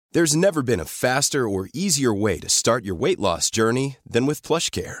There's never been a faster or easier way to start your weight loss journey than with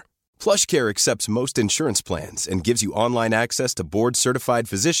PlushCare. PlushCare accepts most insurance plans and gives you online access to board-certified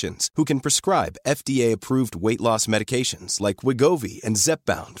physicians who can prescribe FDA-approved weight loss medications like Wegovy and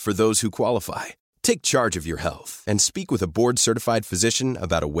Zepbound for those who qualify. Take charge of your health and speak with a board-certified physician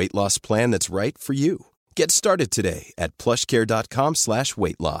about a weight loss plan that's right for you. Get started today at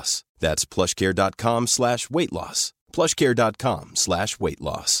plushcare.com/weight-loss. That's plushcare.com/weight-loss.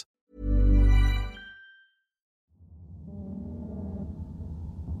 plushcare.com/weight-loss.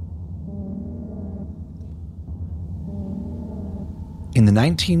 In the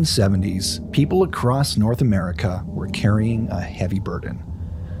 1970s, people across North America were carrying a heavy burden.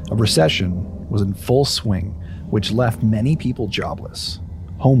 A recession was in full swing, which left many people jobless,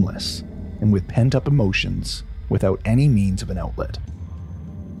 homeless, and with pent-up emotions without any means of an outlet.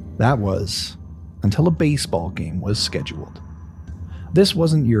 That was until a baseball game was scheduled. This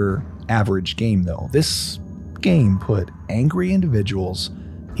wasn't your average game, though. This game put angry individuals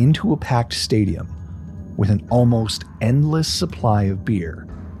into a packed stadium with an almost endless supply of beer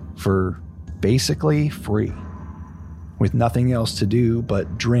for basically free. With nothing else to do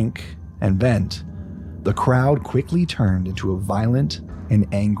but drink and vent, the crowd quickly turned into a violent and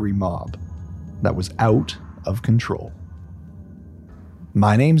angry mob that was out of control.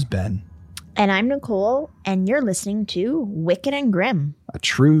 My name's Ben. And I'm Nicole, and you're listening to Wicked and Grim, A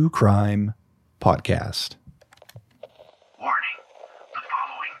true crime podcast. Warning, the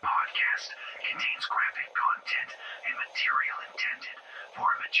following podcast contains graphic content and material intended for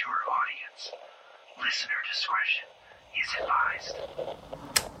a mature audience. Listener discretion is advised.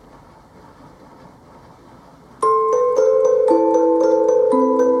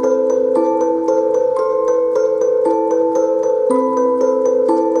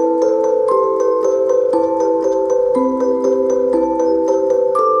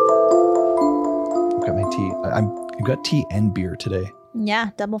 I've got tea and beer today.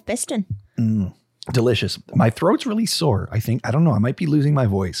 Yeah, double fisting. Delicious. My throat's really sore. I don't know. I might be losing my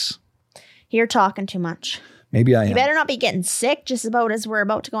voice. You're talking too much. Maybe I am. You better not be getting sick just about as we're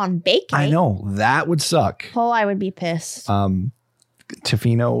about to go on bake. I know. That would suck. Oh, I would be pissed.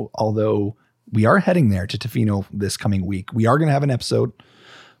 Tofino, although we are heading there to Tofino this coming week, we are going to have an episode.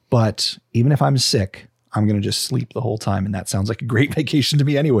 But even if I'm sick, I'm going to just sleep the whole time. And that sounds like a great vacation to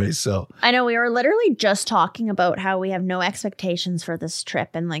me anyways. So I know we were literally just talking about how we have no expectations for this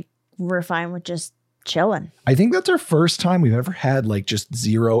trip and like we're fine with just chilling. I think that's our first time we've ever had like just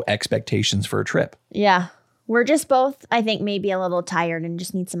zero expectations for a trip. Yeah. We're just both, I think, maybe a little tired and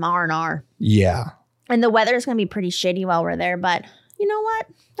just need some R&R. Yeah. And the weather's going to be pretty shitty while we're there. But you know what?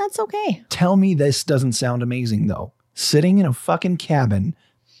 That's okay. Tell me this doesn't sound amazing though. Sitting in a fucking cabin,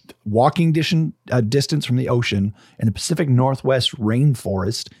 walking distance from the ocean in the Pacific Northwest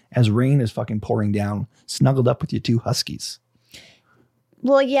rainforest as rain is fucking pouring down, snuggled up with your two huskies.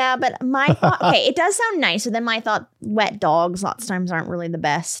 Well, yeah, but my thought, okay, it does sound nicer than my thought. Wet dogs lots of times aren't really the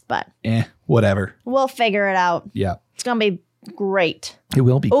best, but whatever. We'll figure it out. Yeah. It's going to be great. It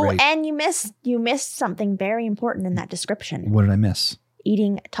will be great. Oh, and you missed something very important in that description. What did I miss?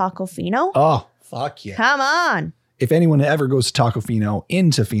 Eating Tacofino. Oh, fuck yeah. Come on. If anyone ever goes to Tacofino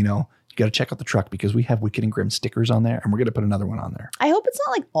in Tofino, you got to check out the truck because we have Wicked and Grim stickers on there and we're going to put another one on there. I hope it's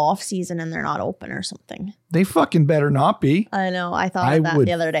not like off season and they're not open or something. They fucking better not be. I know. I thought of that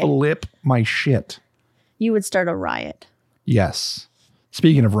the other day. I would flip my shit. You would start a riot. Yes.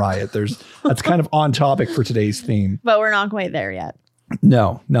 Speaking of riot, that's kind of on topic for today's theme. But we're not quite there yet.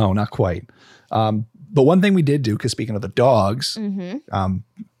 No, not quite. But one thing we did do, because speaking of the dogs,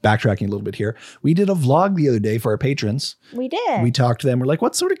 backtracking a little bit here, we did a vlog the other day for our patrons. We did. We talked to them. We're like,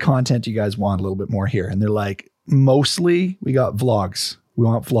 what sort of content do you guys want a little bit more here? And they're like, mostly we got vlogs. We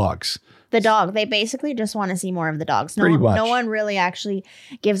want vlogs. The dog. They basically just want to see more of the dogs. Pretty much. No one really actually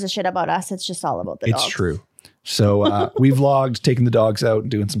gives a shit about us. It's just all about the dogs. It's true. So we vlogged, taking the dogs out and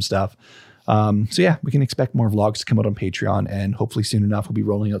doing some stuff. So yeah, we can expect more vlogs to come out on Patreon, and hopefully soon enough, we'll be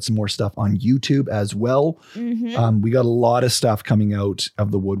rolling out some more stuff on YouTube as well. We got a lot of stuff coming out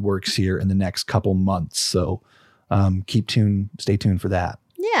of the woodworks here in the next couple months. So stay tuned for that.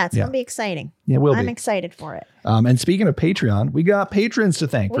 Yeah, it's going to be exciting. Yeah, it will be. I'm excited for it. And speaking of Patreon, we got patrons to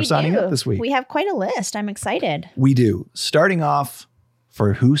thank for signing up this week. We have quite a list. I'm excited. We do. Starting off,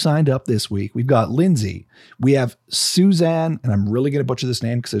 for who signed up this week, we've got Lindsay. We have Suzanne, and I'm really going to butcher this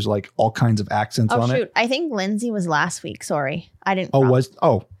name because there's like all kinds of accents on it. I think Lindsay was last week. Sorry. I didn't.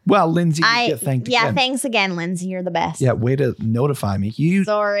 Well, Lindsay, you get thanked again. Yeah, thanks again, Lindsay. You're the best. Yeah, way to notify me.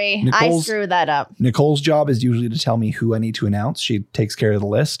 Sorry, I screwed that up. Nicole's job is usually to tell me who I need to announce. She takes care of the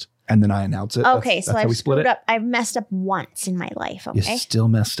list. and then I announce it. Okay, That's so how I've we split screwed it. up. I've messed up once in my life. You Okay. still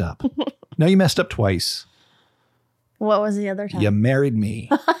messed up. No, you messed up twice. What was the other time? You married me.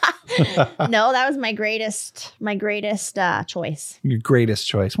 No, that was my greatest choice. Your greatest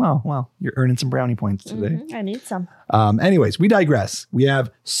choice. Well, you're earning some brownie points today. Mhm, I need some. Anyways, we digress. We have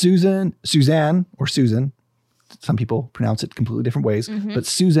Suzanne. Some people pronounce it completely different ways, but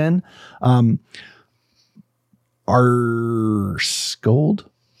Suzanne Arskold.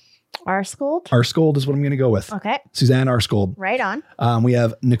 Arskold? Arskold is what I'm going to go with. Okay. Suzanne Arskold. Right on. We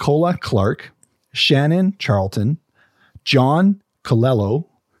have Nicola Clark, Shannon Charlton, John Colello,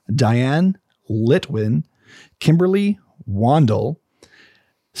 Diane Litwin, Kimberly Wandel,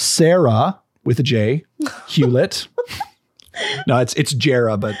 Sarah with a J, Hewlett. No, it's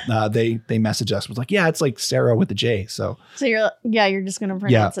Jera, but they message us. Was like, yeah, it's like Sarah with a J. So you're just gonna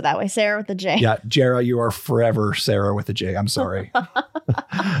pronounce it that way. Sarah with the J. yeah, Jera, you are forever Sarah with a J. I'm sorry.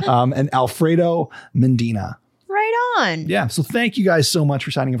 And Alfredo Mendina. Right on. Yeah. So thank you guys so much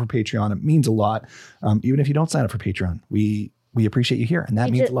for signing up for Patreon. It means a lot. Even if you don't sign up for Patreon, we appreciate you here, and that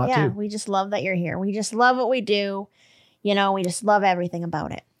means a lot too. We just love that you're here. We just love what we do. We just love everything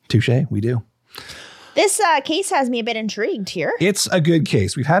about it. Touche. We do. This case has me a bit intrigued here. It's a good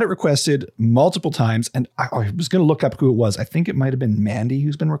case. We've had it requested multiple times, and I was going to look up who it was. I think it might have been Mandy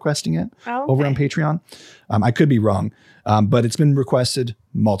who's been requesting it over on Patreon. I could be wrong, but it's been requested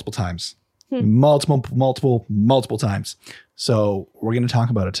multiple times. Multiple times. So we're going to talk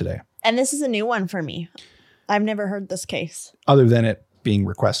about it today. And this is a new one for me. I've never heard this case. Other than it being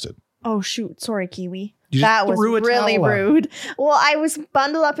requested. Oh, shoot. Sorry, Kiwi. You That was threw a really towel on. rude. Well, I was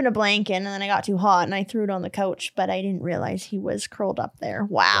bundled up in a blanket and then I got too hot and I threw it on the couch, but I didn't realize he was curled up there.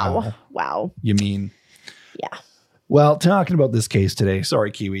 Wow. You mean? Yeah. Well, talking about this case today.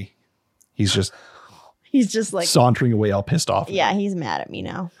 Sorry, Kiwi. He's just like, sauntering away all pissed off. yeah, he's mad at me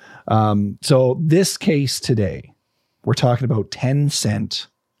now. So this case today, we're talking about 10-cent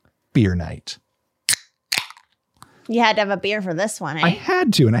beer night. You had to have a beer for this one, eh? I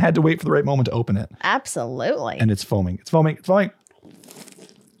had to, and I had to wait for the right moment to open it. Absolutely. And it's foaming. It's foaming.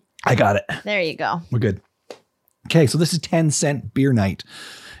 I got it. There you go. We're good. Okay, so this is 10-cent beer night.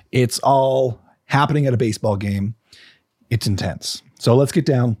 It's all happening at a baseball game. It's intense. So let's get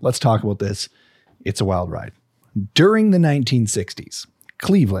down. Let's talk about this. It's a wild ride. During the 1960s,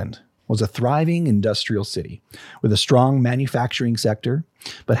 Cleveland was a thriving industrial city with a strong manufacturing sector.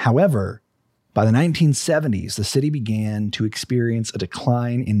 But however, by the 1970s, the city began to experience a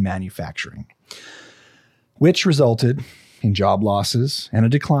decline in manufacturing, which resulted in job losses and a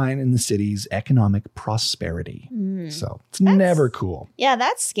decline in the city's economic prosperity. So it's never cool. Yeah,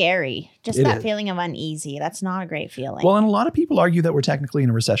 that's scary. Just It that is. feeling of uneasy. That's not a great feeling. Well, and a lot of people argue that we're technically in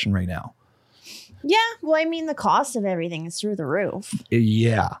a recession right now. yeah. Well, I mean, the cost of everything is through the roof.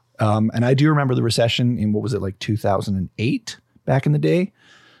 Yeah. And I do remember the recession in, what was it, like 2008 back in the day?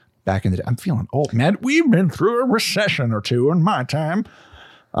 I'm feeling old, man. We've been through a recession or two in my time.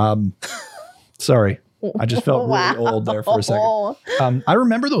 Sorry. I just felt really old there for a second. I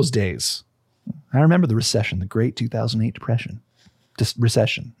remember those days. I remember the recession, the great 2008 depression. Just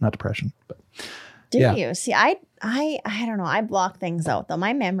recession, not depression. But Do yeah. you? See, I don't know. I block things out, though.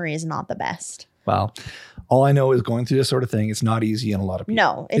 My memory is not the best. well, all I know is going through this sort of thing, it's not easy on a lot of people.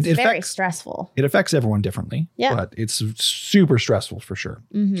 No, it's It very affects- stressful. It affects everyone differently. Yeah. But it's super stressful for sure.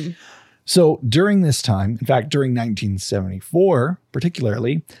 Mm-hmm. So during this time, in fact, during 1974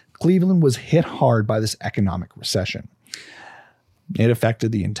 particularly, Cleveland was hit hard by this economic recession. It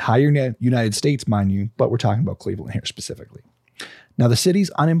affected the entire United States, mind you, but we're talking about Cleveland here specifically. Now, the city's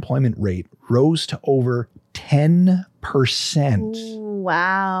unemployment rate rose to over 10%. Ooh,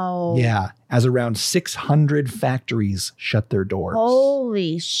 wow. Yeah, as around 600 factories shut their doors.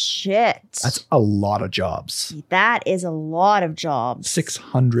 Holy shit. That's a lot of jobs. That is a lot of jobs.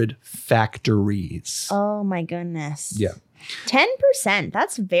 600 factories. Oh my goodness. Yeah. 10%.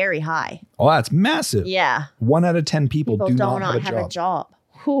 That's very high. Oh, that's massive. Yeah. 1 out of 10 people do not have a job.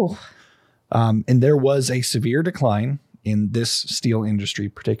 Whew. And there was a severe decline in this steel industry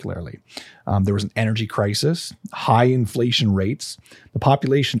particularly. There was an energy crisis, high inflation rates. The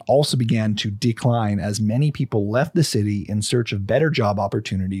population also began to decline as many people left the city in search of better job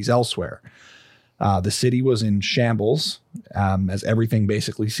opportunities elsewhere. The city was in shambles as everything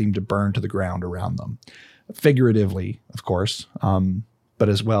basically seemed to burn to the ground around them. Figuratively, of course, but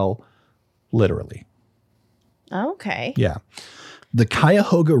as well, literally. Okay. Yeah. The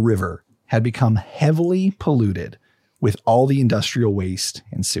Cuyahoga River had become heavily polluted with all the industrial waste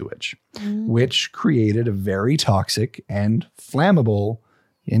and sewage, which created a very toxic and flammable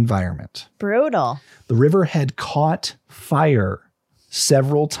environment. Brutal. The river had caught fire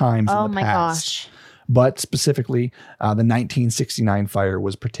several times Oh in the my past. gosh. But specifically, the 1969 fire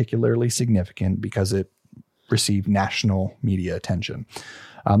was particularly significant because it received national media attention.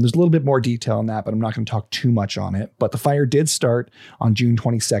 There's a little bit more detail on that, but I'm not going to talk too much on it. But the fire did start on June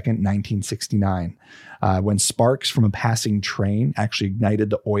 22nd, 1969, when sparks from a passing train actually ignited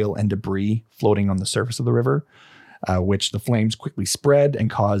the oil and debris floating on the surface of the river, which the flames quickly spread and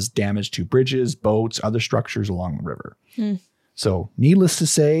caused damage to bridges, boats, other structures along the river. So needless to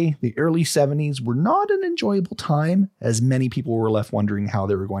say, the early 70s were not an enjoyable time, as many people were left wondering how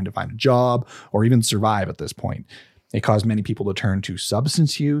they were going to find a job or even survive at this point. It caused many people to turn to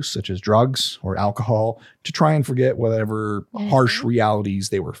substance use, such as drugs or alcohol, to try and forget whatever harsh realities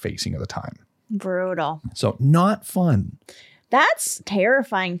they were facing at the time. Brutal. So not fun. That's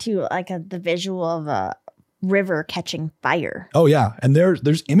terrifying too, like the visual of a river catching fire. Oh yeah, and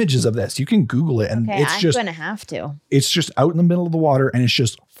there's images of this. You can Google it, and Okay, it's I'm just gonna have to. it's just out in the middle of the water, and it's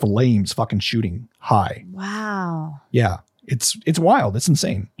just flames fucking shooting high. Wow. Yeah, it's wild. It's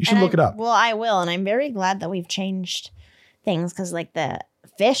insane. You should look it up. Well, I will, and I'm very glad that we've changed things because, like, the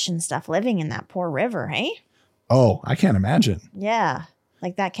fish and stuff living in that poor river, hey? Oh, I can't imagine. Yeah,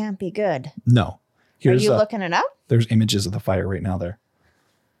 like that can't be good. No. Are you looking it up? There's images of the fire right now there.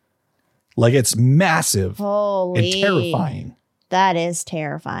 Like, it's massive Holy, and terrifying. That is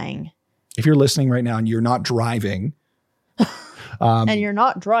terrifying. If you're listening right now and you're not driving, And you're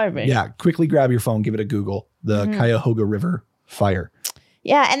not driving. yeah, quickly grab your phone, give it a Google. The Cuyahoga River fire.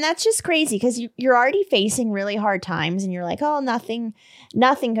 Yeah, and that's just crazy because you're already facing really hard times, and you're like, oh, nothing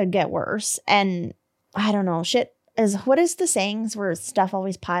could get worse. And I don't know, what is the sayings where stuff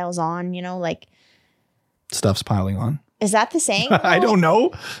always piles on? You know, like, Stuff's piling on. is that the saying? I don't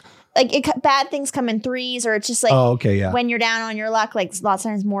know. Like, bad things come in threes, or it's just like, Oh, okay, yeah. when you're down on your luck, like lots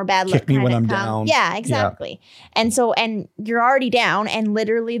of times more bad luck. Kick me when kinda I'm come. down. Yeah, exactly. And you're already down, and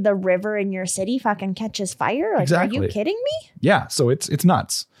literally the river in your city fucking catches fire. Like, Exactly. Are you kidding me? Yeah, so it's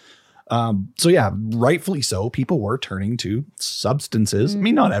nuts. So yeah, rightfully so. People were turning to substances. I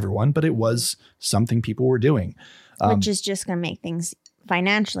mean, not everyone, but it was something people were doing. Which is just going to make things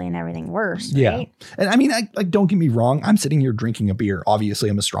financially and everything worse. Yeah. Right? And I mean, don't get me wrong. I'm sitting here drinking a beer. Obviously,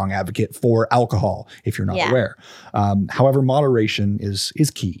 I'm a strong advocate for alcohol, if you're not Yeah. aware. However, moderation is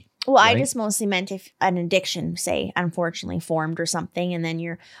key. Well, I Right. just mostly meant if an addiction, say, unfortunately formed or something, and then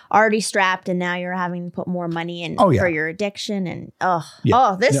you're already strapped and now you're having to put more money in Oh, yeah. for your addiction. And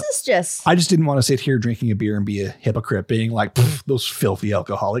Yeah. this No. is just, I just didn't want to sit here drinking a beer and be a hypocrite, being like, those filthy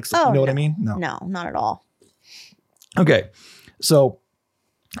alcoholics. Oh, you know what I no. mean? no, not at all. Okay. So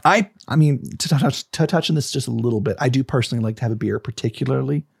I mean, to touch on this just a little bit, I do personally like to have a beer,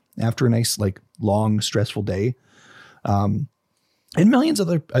 particularly after a nice, like, long, stressful day. And millions of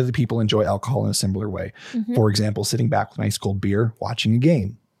other people enjoy alcohol in a similar way. For example, sitting back with a nice cold beer, watching a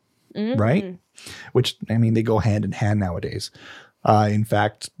game, right? Which, I mean, they go hand in hand nowadays. In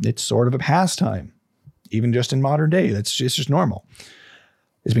fact, it's sort of a pastime, even just in modern day. It's just normal.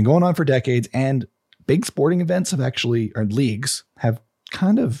 It's been going on for decades, and big sporting events or leagues have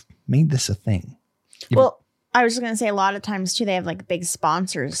kind of made this a thing. Well, I was just going to say a lot of times too, they have like big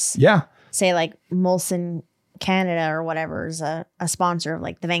sponsors. Yeah. Say like Molson Canada or whatever is a sponsor of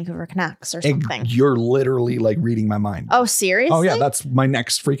like the Vancouver Canucks or something. You're literally like reading my mind. Oh, seriously? Oh yeah, that's my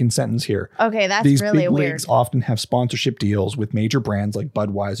next freaking sentence here. Okay, that's These really big weird. leagues often have sponsorship deals with major brands like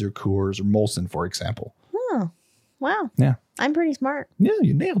Budweiser, Coors, or Molson, for example. Oh, wow. Yeah. I'm pretty smart. Yeah,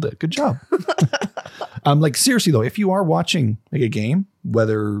 you nailed it. Good job. Like, seriously though, if you are watching like a game,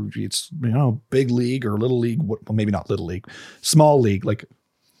 whether it's, big league or little league, well, maybe not little league, small league, like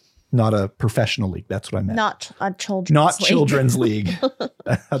not a professional league. That's what I meant. Not a children's league. Children's league.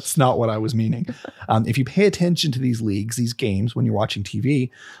 That's not what I was meaning. If you pay attention to these leagues, these games, when you're watching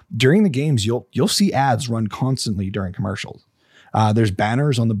TV, during the games, you'll see ads run constantly during commercials. There's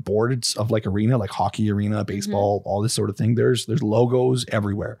banners on the boards of like arena, like hockey arena, baseball, all this sort of thing. There's logos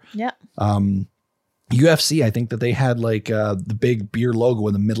everywhere. Yeah. UFC, I think that they had like the big beer logo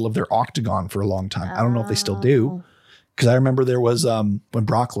in the middle of their octagon for a long time. I don't know if they still do. Because I remember there was when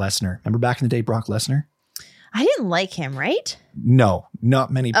Brock Lesnar. Remember back in the day, Brock Lesnar? I didn't like him, right? No, not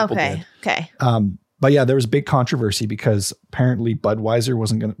many people did. Okay. But yeah, there was a big controversy because apparently Budweiser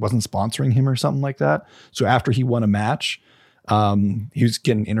wasn't sponsoring him or something like that. So after he won a match, he was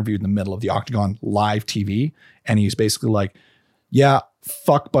getting interviewed in the middle of the octagon, live TV, and he was basically like, "Yeah,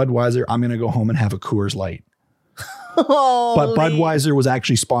 fuck Budweiser. I'm gonna go home and have a Coors Light." But Budweiser was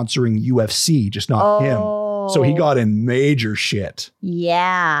actually sponsoring UFC, just not him. So he got in major shit.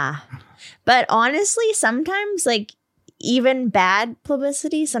 Yeah. But honestly, sometimes like even bad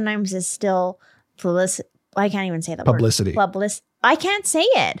publicity sometimes is still I can't even say that Publicity. word. I can't say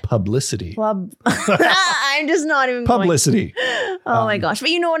it. Publicity. I'm just not even Publicity. Oh my gosh. But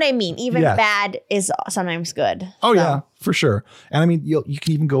you know what I mean? Even yes. bad is sometimes good. Oh, So, yeah, for sure. And I mean, you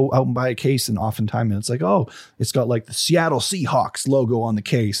can even go out and buy a case, and oftentimes it's like, oh, it's got like the Seattle Seahawks logo on the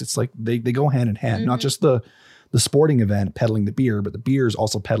case. It's like they go hand in hand, not just the sporting event peddling the beer, but the beer is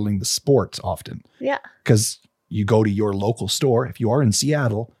also peddling the sport often. Yeah. Because you go to your local store. If you are in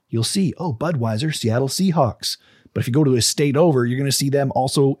Seattle, you'll see, oh, Budweiser, Seattle Seahawks. But if you go to a state over, you're going to see them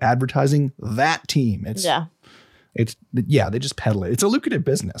also advertising that team. They just peddle it. It's a lucrative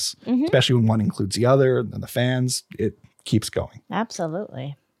business, especially when one includes the other and the fans. It keeps going.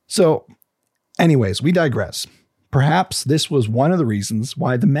 Absolutely. So anyways, we digress. Perhaps this was one of the reasons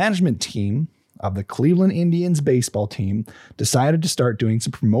why the management team of the Cleveland Indians baseball team decided to start doing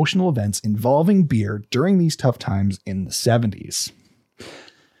some promotional events involving beer during these tough times in the 70s.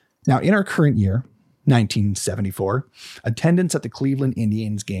 Now, in our current year, 1974, attendance at the Cleveland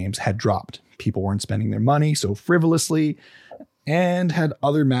Indians games had dropped. People weren't spending their money so frivolously and had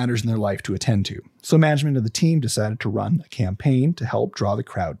other matters in their life to attend to. So management of the team decided to run a campaign to help draw the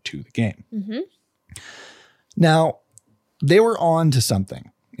crowd to the game. Now, they were on to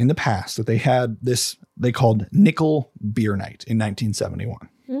something in the past that they had this, they called Nickel Beer Night in 1971.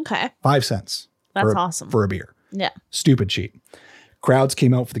 Okay. 5 cents. That's awesome. For a beer. Yeah. Stupid cheap. Crowds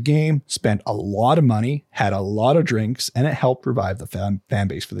came out for the game, spent a lot of money, had a lot of drinks, and it helped revive the fan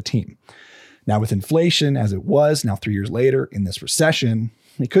base for the team. Now, with inflation as it was, now 3 years later in this recession,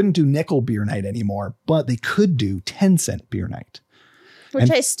 they couldn't do nickel beer night anymore, but they could do 10-cent beer night.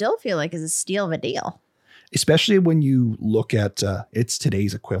 Which I still feel like is a steal of a deal. Especially when you look at its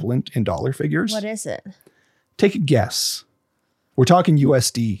today's equivalent in dollar figures. What is it? Take a guess. We're talking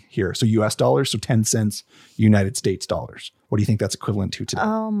USD here. So US dollars, so 10 cents United States dollars. What do you think that's equivalent to today?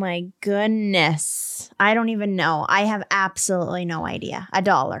 Oh my goodness. I don't even know. I have absolutely no idea.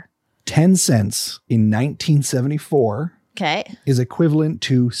 $1. 10 cents in 1974 is equivalent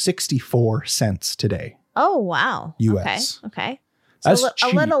to 64 cents today. Oh, wow. US. Okay. That's So a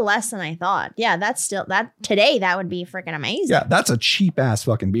cheap. little less than I thought. Yeah, that's still that today. That would be freaking amazing. Yeah, that's a cheap ass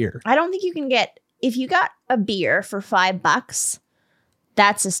fucking beer. I don't think you can get, if you got a beer for $5,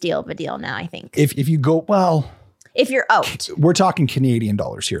 that's a steal of a deal now, I think. If you go, well, if you're out. we're talking Canadian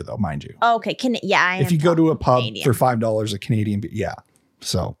dollars here though, mind you. Okay. If you go to a pub Canadian. for $5 a Canadian beer, yeah.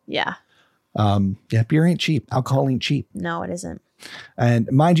 So, Yeah. beer ain't cheap. Alcohol ain't cheap. No, it isn't.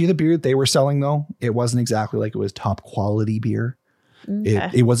 And mind you, the beer they were selling though, it wasn't exactly like it was top quality beer. Okay.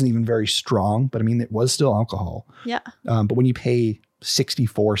 It wasn't even very strong, but I mean, it was still alcohol. Yeah. But when you pay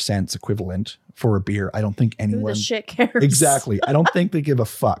 64 cents equivalent for a beer, I don't think Who anyone the shit cares? exactly. I don't think they give a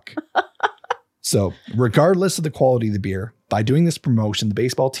fuck. So regardless of the quality of the beer, by doing this promotion, the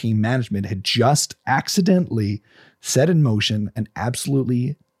baseball team management had just accidentally set in motion an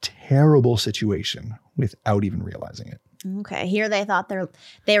absolutely terrible situation without even realizing it. Okay. Here they thought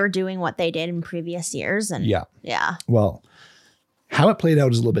they were doing what they did in previous years. And Yeah. Yeah. Well, how it played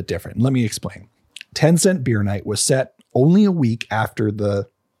out is a little bit different. Let me explain. 10-cent beer night was set only a week after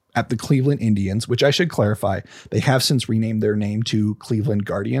at the Cleveland Indians, which I should clarify, they have since renamed their name to Cleveland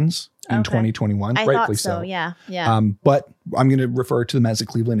Guardians in 2021. I rightfully thought so. Yeah. Yeah. But I'm going to refer to them as the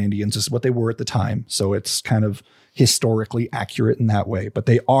Cleveland Indians. This is what they were at the time. So it's kind of historically accurate in that way, but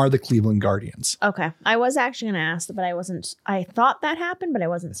they are the Cleveland Guardians. Okay. I was actually going to ask, but I thought that happened, but I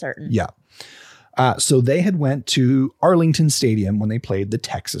wasn't certain. Yeah. So they had went to Arlington Stadium when they played the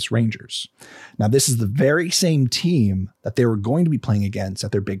Texas Rangers. Now, this is the very same team that they were going to be playing against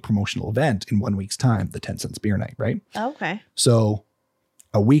at their big promotional event in 1 week's time, the 10 cents beer night, right? Okay. So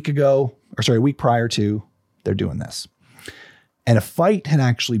a week prior to, they're doing this. And a fight had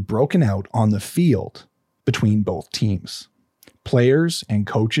actually broken out on the field between both teams. Players and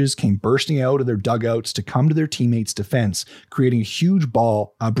coaches came bursting out of their dugouts to come to their teammates' defense, creating a huge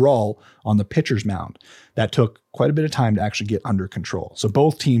brawl on the pitcher's mound that took quite a bit of time to actually get under control. So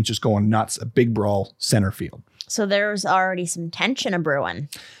both teams just going nuts, a big brawl, center field. So there's already some tension a brewing.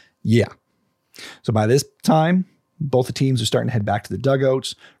 Yeah. So by this time, both the teams are starting to head back to the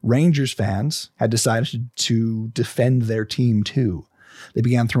dugouts. Rangers fans had decided to defend their team too. They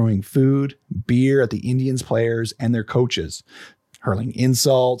began throwing food, beer at the Indians players and their coaches, hurling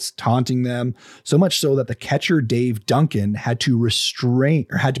insults, taunting them, so much so that the catcher Dave Duncan had to be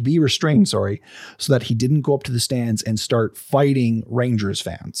restrained, so that he didn't go up to the stands and start fighting Rangers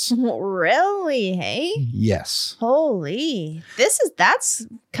fans. Really? Hey? Yes. Holy. That's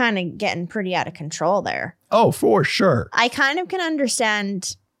kind of getting pretty out of control there. Oh, for sure. I kind of can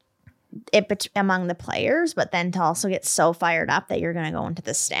understand among the players, but then to also get so fired up that you're going to go into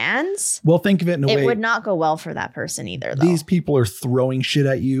the stands. Well, think of it in a way. It would not go well for that person either, though. These people are throwing shit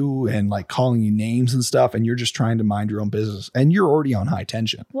at you and like calling you names and stuff, and you're just trying to mind your own business, and you're already on high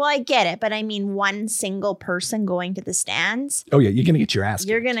tension. Well, I get it, but I mean, one single person going to the stands. Oh yeah, you're gonna get your ass.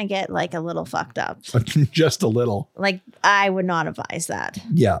 You're gonna get like a little fucked up. Just a little. Like, I would not advise that.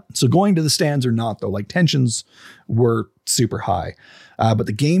 Yeah. So going to the stands or not, though, like tensions were super high. But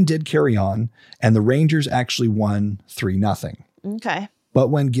the game did carry on, and the Rangers actually won 3-0. Okay. But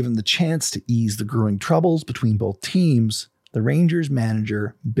when given the chance to ease the growing troubles between both teams, the Rangers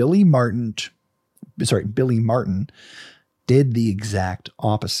manager, Billy Martin, did the exact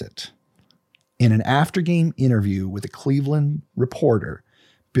opposite. In an after-game interview with a Cleveland reporter,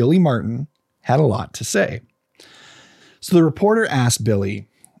 Billy Martin had a lot to say. So the reporter asked Billy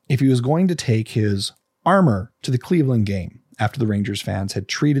if he was going to take his armor to the Cleveland game after the Rangers fans had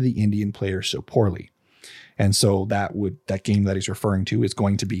treated the Indian players so poorly. And so that game that he's referring to is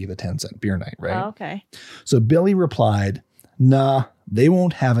going to be the 10-cent beer night, right? Oh, okay. So Billy replied, "Nah, they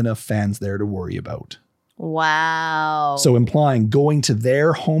won't have enough fans there to worry about." Wow. So implying going to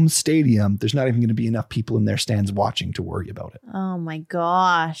their home stadium, there's not even going to be enough people in their stands watching to worry about it. Oh my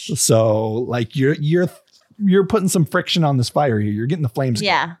gosh. So like you're putting some friction on this fire here. You're getting the flames.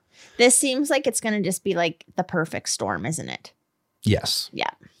 Yeah. going. This seems like it's going to just be like the perfect storm, isn't it? Yes. Yeah.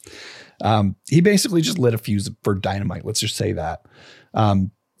 He basically just lit a fuse for dynamite. Let's just say that.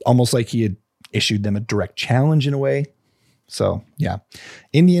 Almost like he had issued them a direct challenge in a way. So, yeah.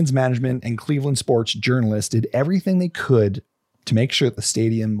 Indians management and Cleveland sports journalists did everything they could to make sure that the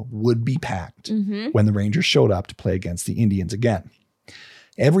stadium would be packed when the Rangers showed up to play against the Indians again.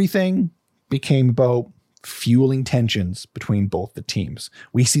 Everything became about fueling tensions between both the teams.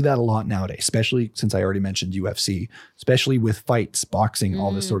 We see that a lot nowadays, especially since I already mentioned UFC, especially with fights, boxing,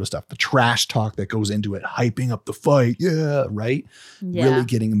 all this sort of stuff. The trash talk that goes into it, hyping up the fight. Yeah, right? Yeah. Really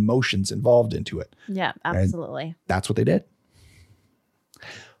getting emotions involved into it. Yeah, absolutely. And that's what they did.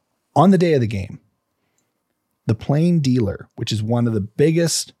 On the day of the game, the Plain Dealer, which is one of the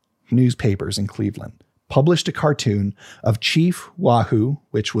biggest newspapers in Cleveland, published a cartoon of Chief Wahoo,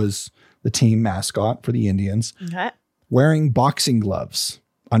 which was the team mascot for the Indians, wearing boxing gloves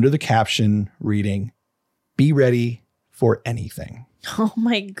under the caption reading, "Be ready for anything." Oh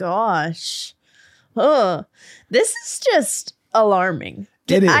my gosh. Oh, this is just alarming.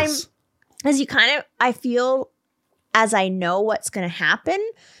 It is. I feel as I know what's going to happen,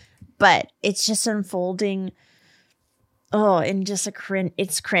 but it's just unfolding. Oh, and just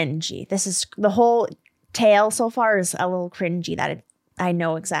it's cringy. This is the whole tale so far is a little cringy that I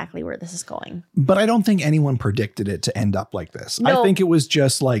know exactly where this is going. But I don't think anyone predicted it to end up like this. No. I think it was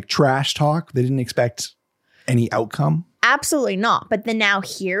just like trash talk. They didn't expect any outcome. Absolutely not. But then now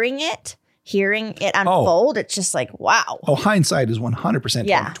hearing it unfold, it's just like, wow. Oh, hindsight is 100%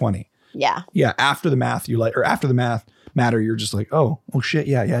 2020. Yeah. Yeah. After the math, after the math matter, you're just like, oh shit.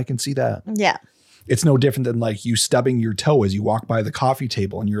 Yeah, I can see that. Yeah. It's no different than like you stubbing your toe as you walk by the coffee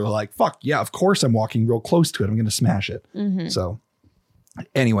table and you're like, fuck yeah, of course I'm walking real close to it. I'm going to smash it. So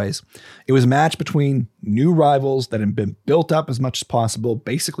anyways, it was a match between new rivals that had been built up as much as possible,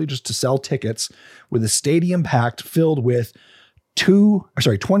 basically just to sell tickets, with a stadium packed filled with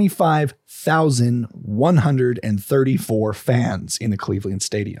 25,134 fans in the Cleveland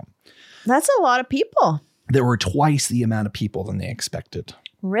Stadium. That's a lot of people. There were twice the amount of people than they expected.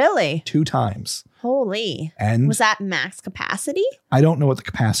 Really? 2 times. Holy. And was that max capacity? I don't know what the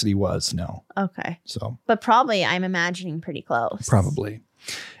capacity was. No. Okay. So, but probably I'm imagining pretty close. Probably.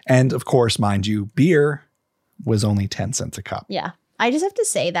 And of course, mind you, beer was only 10 cents a cup. Yeah. I just have to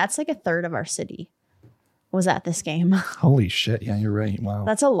say that's like a third of our city was at this game. Holy shit. Yeah, you're right. Wow.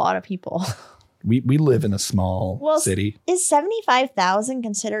 That's a lot of people. We live in a small city. Is 75,000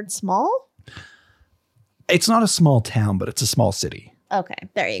 considered small? It's not a small town, but it's a small city. Okay.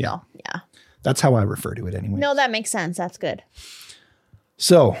 There you go. Yeah. That's how I refer to it anyway. No, that makes sense. That's good.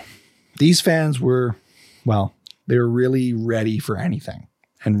 So these fans were, they were really ready for anything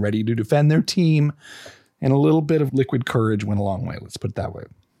and ready to defend their team. And a little bit of liquid courage went a long way. Let's put it that way.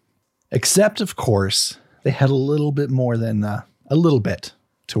 Except, of course, they had a little bit more than a little bit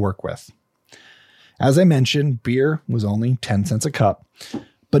to work with. As I mentioned, beer was only 10 cents a cup,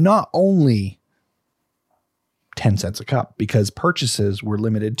 but not only 10 cents a cup, because purchases were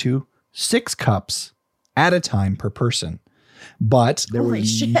limited to 6 cups at a time per person. But there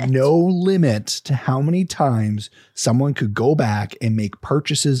was no limit to how many times someone could go back and make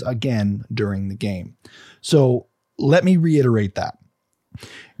purchases again during the game. So let me reiterate that.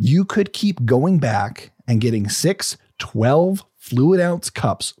 You could keep going back and getting 6, 12, fluid ounce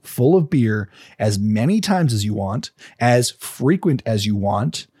cups full of beer as many times as you want, as frequent as you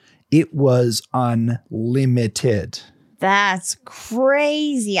want. It was unlimited. That's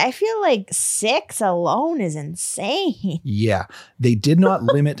crazy. I feel like 6 alone is insane. Yeah. They did not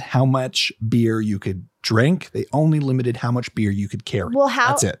limit how much beer you could drink. They only limited how much beer you could carry. Well,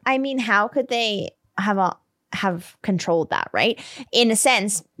 That's it. I mean, how could they have controlled that, right? In a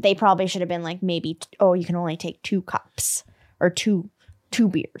sense, they probably should have been like, maybe, you can only take 2 cups or two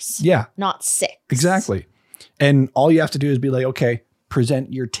beers. Yeah. Not 6. Exactly. And all you have to do is be like, okay,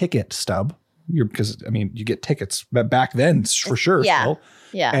 present your ticket stub. Because, I mean, you get tickets back then for sure. Yeah. Still.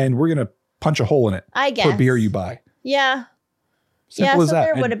 Yeah. And we're going to punch a hole in it. I guess. Per beer you buy. Yeah. Simple as so that.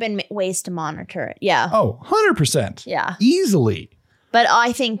 there would have been ways to monitor it. Yeah. Oh, 100%. Yeah. Easily. But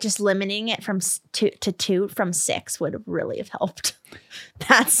I think just limiting it from 2 from 6 would have really have helped.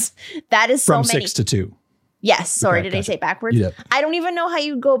 That is so From many. 6 to 2. Yes. Sorry, Okay, did I gotcha. say it backwards? You did. I don't even know how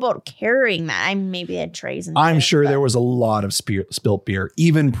you go about carrying that. Maybe they had trays and I'm things, sure but- there was a lot of spilt beer,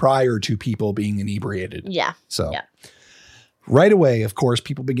 even prior to people being inebriated. Yeah. So Yeah. right away, of course,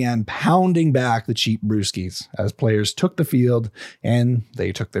 people began pounding back the cheap brewskis as players took the field and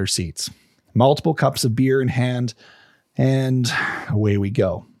they took their seats. Multiple cups of beer in hand, and away we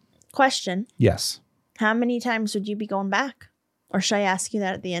go. Question. Yes. How many times would you be going back? Or should I ask you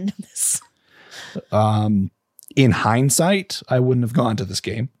that at the end of this? In hindsight, I wouldn't have gone to this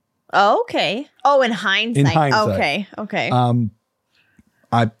game. Oh, okay. Oh, in hindsight. In hindsight. Okay.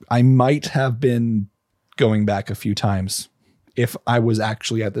 I might have been going back a few times if I was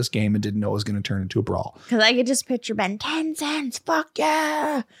actually at this game and didn't know it was going to turn into a brawl. Because I could just picture Ben, 10 cents. Fuck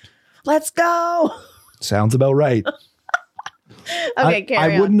yeah. Let's go. Sounds about right. Okay,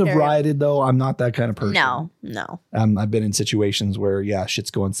 carry I on, wouldn't have carry on. rioted though. I'm not that kind of person. No. I've been in situations where,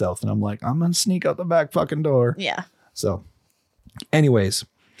 shit's going south and I'm like, I'm going to sneak out the back fucking door. Yeah. So anyways,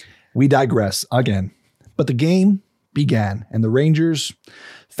 we digress again, but the game began and the Rangers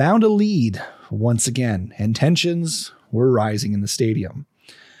found a lead once again and tensions were rising in the stadium.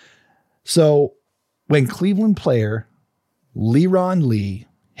 So when Cleveland player Leron Lee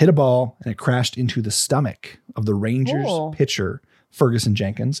hit a ball and it crashed into the stomach of the Rangers pitcher, Ferguson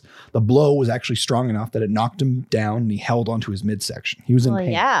Jenkins, the blow was actually strong enough that it knocked him down and he held onto his midsection. He was in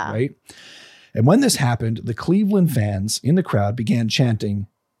pain, right? And when this happened, the Cleveland fans in the crowd began chanting,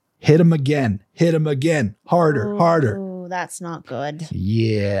 hit him again, harder, harder. Oh, that's not good.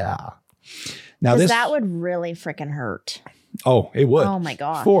 Yeah. Now Because that would really freaking hurt. Oh, it would. Oh my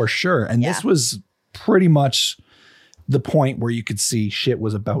God. For sure. And this was pretty much the point where you could see shit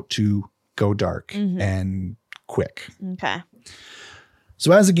was about to go dark and quick. Okay.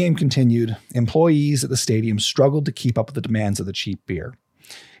 So as the game continued, employees at the stadium struggled to keep up with the demands of the cheap beer.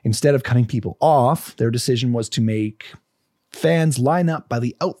 Instead of cutting people off, their decision was to make fans line up by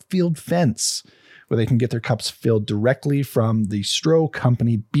the outfield fence where they can get their cups filled directly from the Stroh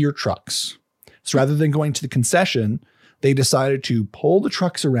Company beer trucks. So rather than going to the concession, they decided to pull the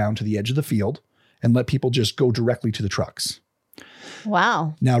trucks around to the edge of the field and let people just go directly to the trucks.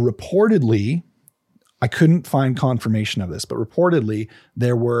 Wow. Now, reportedly, I couldn't find confirmation of this, but reportedly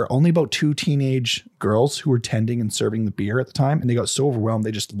there were only about 2 teenage girls who were tending and serving the beer at the time, and they got so overwhelmed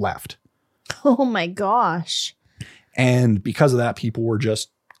they just left. Oh my gosh. And because of that, people were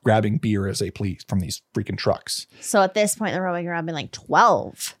just grabbing beer as they please from these freaking trucks. So at this point, they're probably grabbing like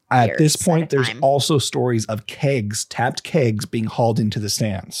 12. At this point, at a there's time. also stories of kegs, tapped kegs being hauled into the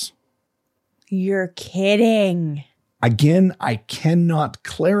stands. You're kidding. Again, I cannot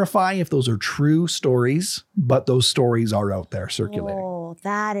clarify if those are true stories, but those stories are out there circulating. Oh,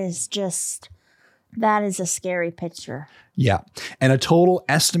 that is a scary picture. Yeah. And a total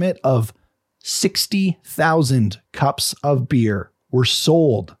estimate of 60,000 cups of beer were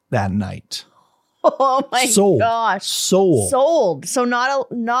sold that night. Oh my gosh. Sold. So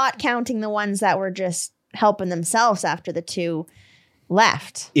not counting the ones that were just helping themselves after the 2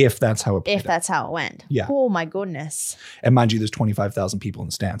 left. If that's how it played If that's how it went. Yeah. Oh my goodness. And mind you, there's 25,000 people in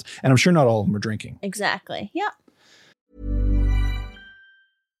the stands. And I'm sure not all of them are drinking. Exactly. Yeah.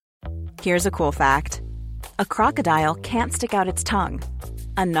 Here's a cool fact. A crocodile can't stick out its tongue.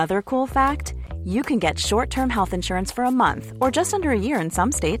 Another cool fact, you can get short-term health insurance for a month or just under a year in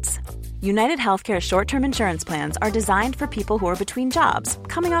some states. United Healthcare short-term insurance plans are designed for people who are between jobs,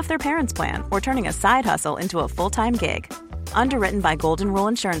 coming off their parents' plan, or turning a side hustle into a full-time gig. Underwritten by Golden Rule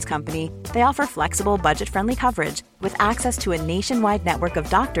Insurance Company, they offer flexible, budget-friendly coverage with access to a nationwide network of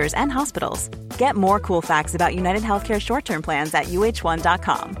doctors and hospitals. Get more cool facts about United Healthcare short-term plans at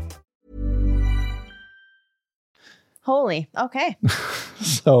uh1.com. Holy. Okay.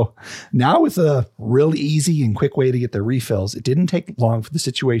 So now with a really easy and quick way to get their refills, it didn't take long for the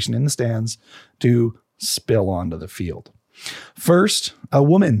situation in the stands to spill onto the field. First, a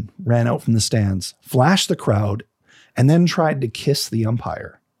woman ran out from the stands, flashed the crowd, and then tried to kiss the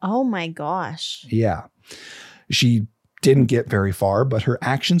umpire. Oh my gosh. Yeah. She didn't get very far, but her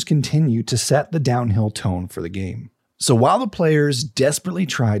actions continued to set the downhill tone for the game. So while the players desperately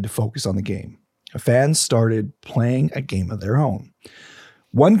tried to focus on the game, fans started playing a game of their own.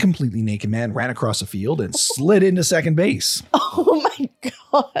 One completely naked man ran across the field and slid into second base. Oh my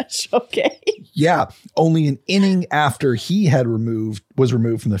gosh. Okay. Yeah, only an inning after he was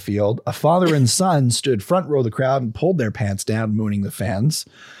removed from the field, a father and son stood front row of the crowd and pulled their pants down, mooning the fans.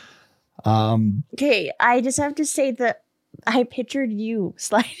 Okay, I just have to say that I pictured you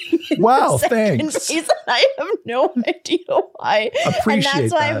sliding in Wow, second thanks. base, and I have no idea why. Appreciate and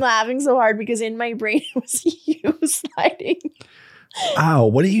that's why that. I'm laughing so hard, because in my brain it was you sliding. Ow,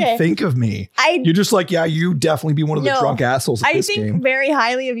 what do you Okay. think of me? You're just like, yeah, you definitely be one of the No, drunk assholes at I this think game. very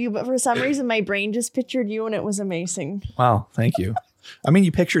highly of you, but for some reason my brain just pictured you, and it was amazing. Wow, thank you. I mean,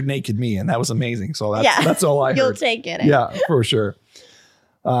 you pictured naked me, and that was amazing. So that's all I heard. You'll take it. Yeah, for sure.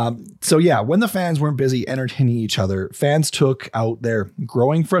 So yeah, when the fans weren't busy entertaining each other, fans took out their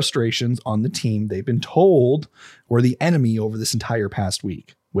growing frustrations on the team they've been told were the enemy over this entire past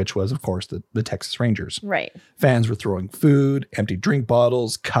week, which was, of course, the Texas Rangers. Right. Fans were throwing food, empty drink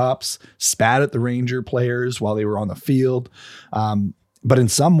bottles, cups, spat at the Ranger players while they were on the field. But in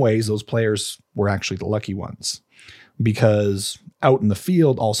some ways, those players were actually the lucky ones, because out in the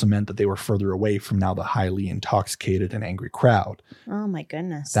field also meant that they were further away from now the highly intoxicated and angry crowd. Oh my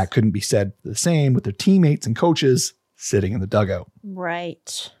goodness. That couldn't be said the same with their teammates and coaches sitting in the dugout.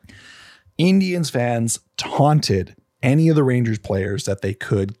 Right. Indians fans taunted any of the Rangers players that they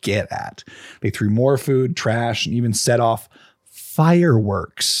could get at. They threw more food, trash, and even set off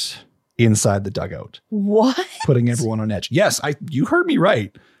fireworks inside the dugout, What? putting everyone on edge. Yes, you heard me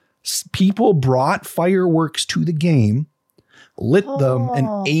right. People brought fireworks to the game, lit them,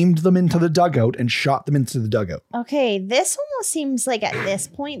 and aimed them into the dugout and shot them into the dugout. Okay, this almost seems like at this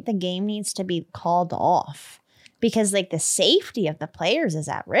point the game needs to be called off, because like the safety of the players is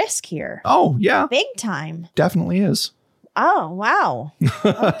at risk here. Oh, yeah, Big time. definitely is. Oh, wow.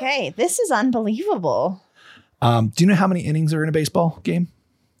 Okay, this is unbelievable. Do you know how many innings are in a baseball game?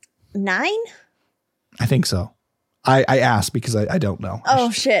 9? I think so. I asked because I don't know.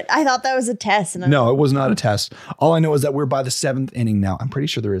 Oh, shit. I thought that was a test. And No, it was not a test. All I know is that we're by the 7th inning now. I'm pretty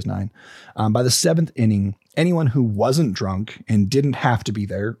sure there is 9. By the 7th inning, anyone who wasn't drunk and didn't have to be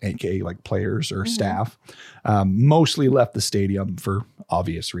there, aka like players or staff, mostly left the stadium for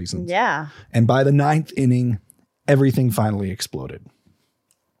obvious reasons. Yeah. And by the 9th inning, everything finally exploded.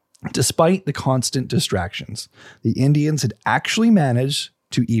 Despite the constant distractions, the Indians had actually managed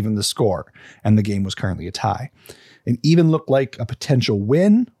to even the score, and the game was currently a tie. It even looked like a potential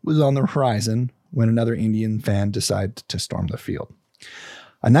win was on the horizon when another Indian fan decided to storm the field.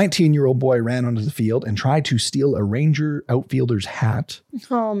 A 19-year-old boy ran onto the field and tried to steal a Ranger outfielder's hat.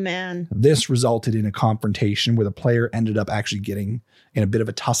 Oh, man. This resulted in a confrontation where the player ended up actually getting in a bit of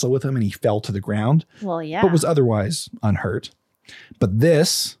a tussle with him, and he fell to the ground, Well, yeah. but was otherwise unhurt. But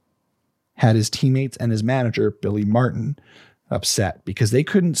this had his teammates and his manager, Billy Martin, upset because they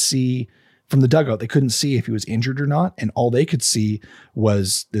couldn't see from the dugout. They couldn't see if he was injured or not. And all they could see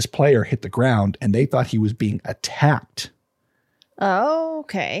was this player hit the ground, and they thought he was being attacked Oh,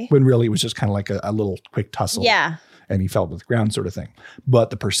 okay. when really it was just kind of like a little quick tussle. Yeah. And he fell to the ground sort of thing. But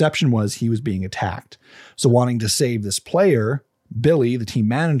the perception was he was being attacked. So wanting to save this player, Billy, the team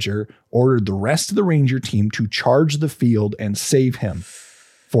manager, ordered the rest of the Ranger team to charge the field and save him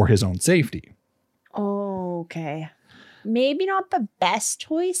for his own safety. Okay. Maybe not the best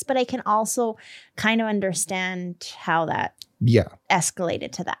choice, but I can also kind of understand how that Yeah.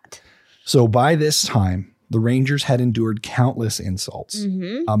 escalated to that. So by this time, the Rangers had endured countless insults,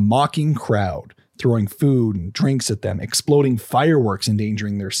 a mocking crowd, throwing food and drinks at them, exploding fireworks,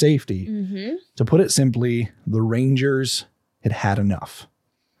 endangering their safety. To put it simply, the Rangers had had enough.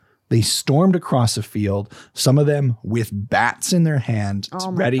 They stormed across the field, some of them with bats in their hand,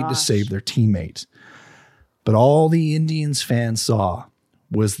 Oh my ready to gosh. save their teammate. But all the Indians fans saw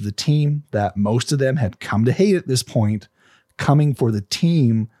was the team that most of them had come to hate at this point, coming for the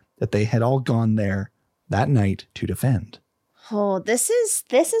team that they had all gone there that night to defend. Oh, this is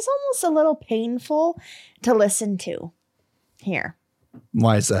almost a little painful to listen to here.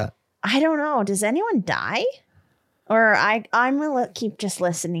 Why is that? I don't know. Does anyone die? Or I'm going to keep just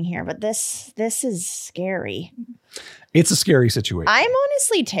listening here, but this is scary. It's a scary situation. I'm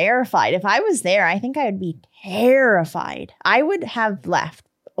honestly terrified. If I was there, I think I would be terrified. I would have left.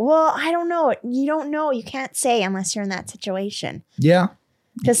 Well, I don't know. You don't know. You can't say unless you're in that situation. Yeah.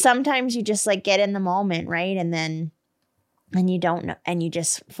 Because sometimes you just like get in the moment, right? And you don't know, and you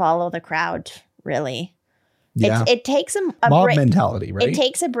just follow the crowd, really. Yeah. It takes a mob mentality, right? It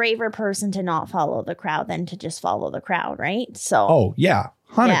takes a braver person to not follow the crowd than to just follow the crowd, right? So. Oh, yeah.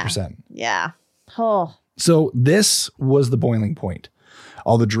 100%. Yeah. Oh. So this was the boiling point.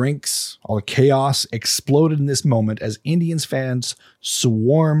 All the drinks, all the chaos exploded in this moment as Indians fans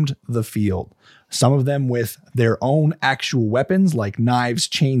swarmed the field. Some of them with their own actual weapons like knives,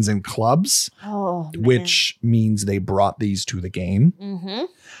 chains, and clubs, which means they brought these to the game.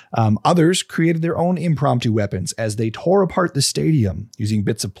 Mm-hmm. Others created their own impromptu weapons as they tore apart the stadium using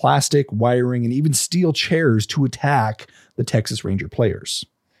bits of plastic, wiring, and even steel chairs to attack the Texas Ranger players.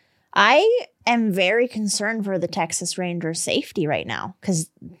 I am very concerned for the Texas Rangers' safety right now because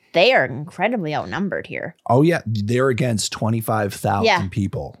they are incredibly outnumbered here. Oh, yeah. They're against 25,000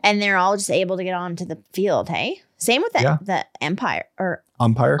 people. And they're all just able to get onto the field, hey? Same with the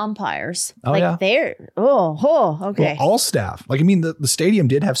umpires. Oh, like yeah. They're, okay. Well, all staff. Like, I mean, the stadium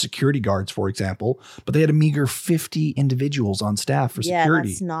did have security guards, for example, but they had a meager 50 individuals on staff for security.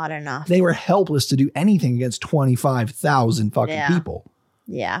 Yeah, that's not enough. They were helpless to do anything against 25,000 fucking people.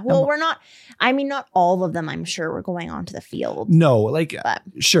 Yeah. Well, not all of them, I'm sure, were going onto the field. No,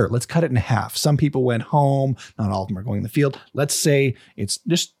 sure, let's cut it in half. Some people went home. Not all of them are going in the field. Let's say it's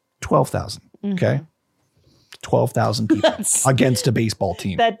just 12,000. Okay. 12,000 people against a baseball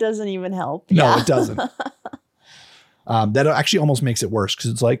team. That doesn't even help. No, it doesn't. That actually almost makes it worse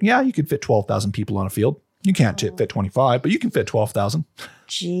because it's like, yeah, you could fit 12,000 people on a field. You can't fit 25, but you can fit 12,000.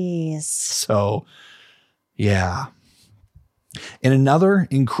 Jeez. So, yeah. And another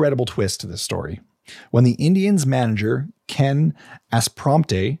incredible twist to this story, when the Indians manager, Ken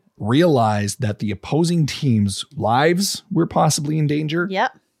Asprompte, realized that the opposing team's lives were possibly in danger,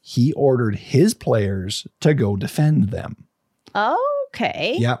 he ordered his players to go defend them.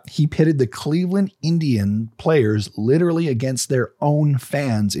 Okay. Yeah, he pitted the Cleveland Indian players literally against their own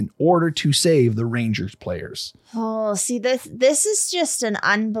fans in order to save the Rangers players. Oh, see, this is just an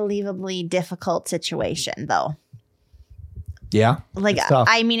unbelievably difficult situation, though. Yeah. Like,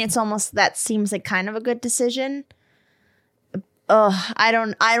 I mean, it's almost, that seems like kind of a good decision. I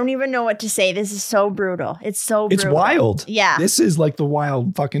don't even know what to say. This is so brutal. It's brutal. It's wild. Yeah. This is like the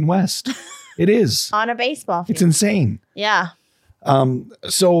wild fucking West. It is. On a baseball field. It's insane. Yeah.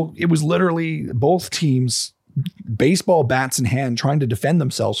 So it was literally both teams, baseball bats in hand, trying to defend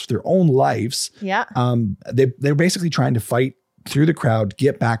themselves for their own lives. Yeah. They're basically trying to fight through the crowd,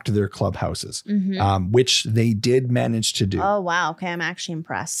 get back to their clubhouses, which they did manage to do. Oh, wow. Okay. I'm actually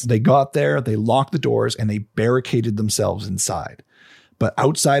impressed. They got there, they locked the doors, and they barricaded themselves inside. But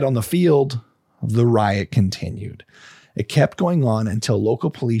outside on the field, the riot continued. It kept going on until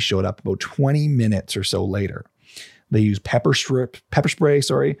local police showed up about 20 minutes or so later. They used pepper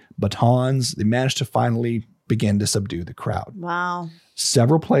spray, batons. They managed to finally begin to subdue the crowd. Wow.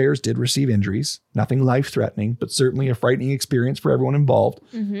 Several players did receive injuries, nothing life-threatening, but certainly a frightening experience for everyone involved.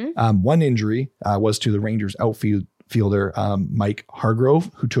 One injury was to the Rangers outfielder, Mike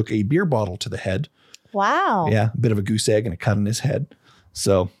Hargrove, who took a beer bottle to the head. Wow. Yeah, a bit of a goose egg and a cut in his head.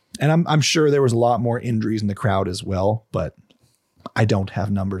 So, and I'm sure there was a lot more injuries in the crowd as well, but I don't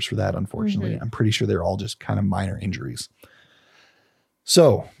have numbers for that, unfortunately. I'm pretty sure they're all just kind of minor injuries.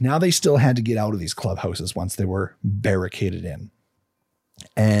 So now they still had to get out of these clubhouses once they were barricaded in.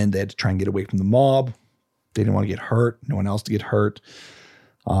 And they had to try and get away from the mob. They didn't want to get hurt. No one else to get hurt.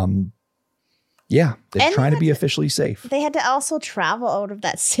 They're trying to be officially safe. They had to also travel out of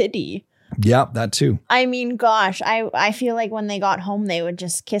that city. Yeah, that too. I mean, gosh, I feel like when they got home, they would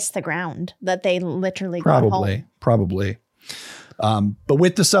just kiss the ground that they literally got home. Probably. But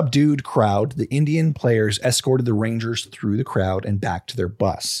with the subdued crowd, the Indian players escorted the Rangers through the crowd and back to their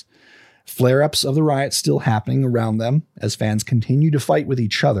bus. Flare-ups of the riot still happening around them as fans continue to fight with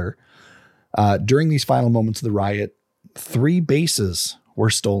each other. During these final moments of the riot, 3 bases were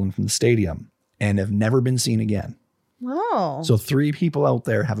stolen from the stadium and have never been seen again. Oh. So 3 people out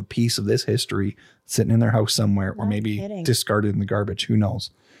there have a piece of this history sitting in their house somewhere, or maybe discarded in the garbage. Who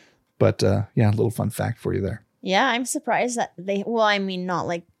knows? But a little fun fact for you there. Yeah, I'm surprised that not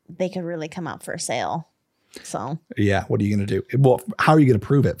like they could really come up for sale. So. Yeah, what are you going to do? Well, how are you going to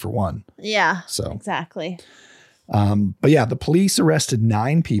prove it, for one? Yeah, so exactly. But the police arrested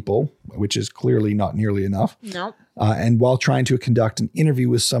 9 people, which is clearly not nearly enough. Nope. And while trying to conduct an interview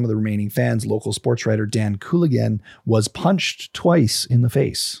with some of the remaining fans, local sports writer Dan Cooligan was punched twice in the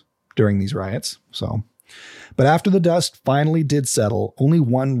face during these riots. But after the dust finally did settle, only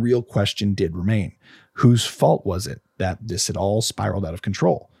one real question did remain. Whose fault was it that this had all spiraled out of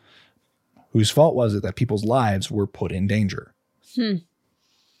control? Whose fault was it that people's lives were put in danger?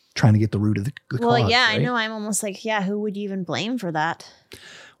 Trying to get the root of the cause. Well, yeah, right? I know. I'm almost like, yeah, who would you even blame for that?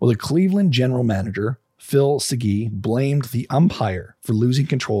 Well, the Cleveland general manager, Phil Segui, blamed the umpire for losing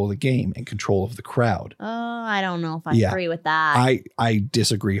control of the game and control of the crowd. Oh, I don't know if I agree with that. I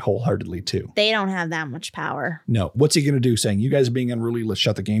disagree wholeheartedly too. They don't have that much power. No. What's he going to do? Saying, you guys are being unruly, let's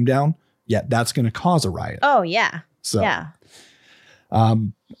shut the game down? Yeah, that's going to cause a riot. Oh, yeah. So, yeah.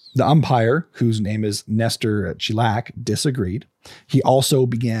 The umpire, whose name is Nestor Chilak, disagreed. He'd also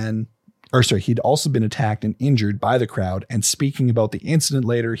been attacked and injured by the crowd. And speaking about the incident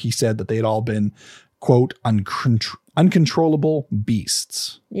later, he said that they had all been, quote, uncontrollable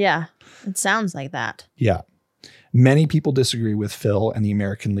beasts. Yeah, it sounds like that. Yeah. Many people disagree with Phil and the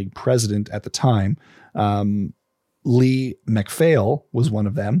American League president at the time. Lee MacPhail was one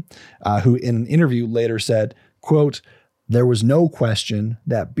of them, who in an interview later said, quote, there was no question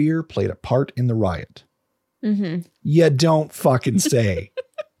that beer played a part in the riot. Mm-hmm. You don't fucking say.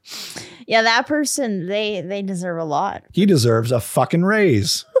 Yeah, that person, they deserve a lot. He deserves a fucking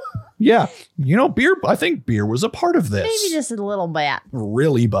raise. Yeah. Beer, I think beer was a part of this. Maybe just a little bit.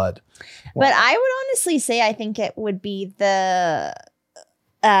 Really, bud. Wow. But I would honestly say I think it would be the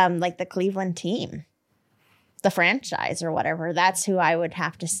Cleveland team, the franchise or whatever. That's who I would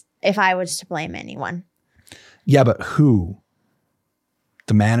have to, if I was to blame anyone. Yeah, but who?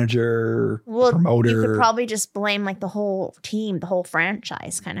 The manager, the promoter? You could probably just blame like the whole team, the whole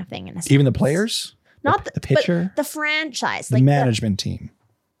franchise kind of thing. In a sense. Even the players? Not the pitcher? The franchise. The management team.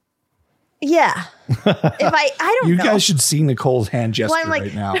 Yeah. If I don't know. You guys should see Nicole's hand gesture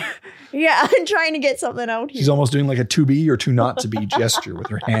right now. Yeah, I'm trying to get something out here. She's almost doing like a to be or to not to be gesture with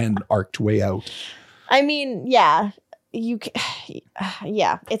her hand arced way out. I mean, yeah.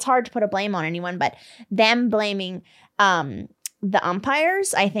 It's hard to put a blame on anyone, but them blaming the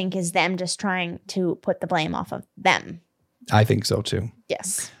umpires, I think, is them just trying to put the blame off of them. I think so too.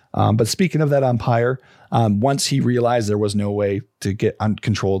 Yes. But speaking of that umpire, once he realized there was no way to get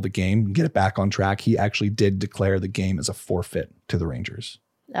control of the game, get it back on track, he actually did declare the game as a forfeit to the Rangers.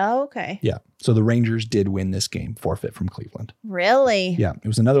 Oh, okay. Yeah. So the Rangers did win this game, forfeit from Cleveland. Really? Yeah. It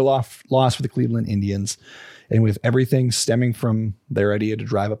was another loss for the Cleveland Indians. And with everything stemming from their idea to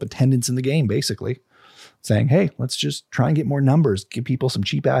drive up attendance in the game, basically saying, hey, let's just try and get more numbers, give people some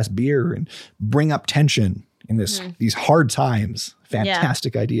cheap ass beer and bring up tension in these hard times.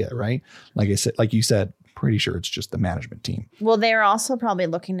 Fantastic idea, right? Like I said, like you said, pretty sure it's just the management team. Well, they're also probably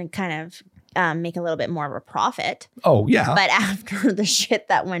looking to kind of make a little bit more of a profit. Oh, yeah. But after the shit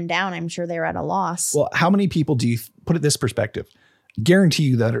that went down, I'm sure they were at a loss. Well, how many people do you put it this perspective? Guarantee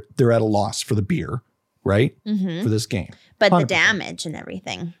you that they're at a loss for the beer, right? Mm-hmm. For this game. But 100%. the damage and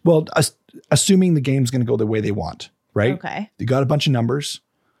everything. Well, assuming the game's going to go the way they want, right? Okay. They got a bunch of numbers.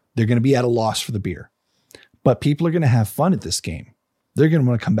 They're going to be at a loss for the beer. But people are going to have fun at this game. They're going to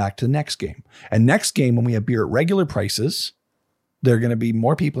want to come back to the next game. And next game, when we have beer at regular prices, there are going to be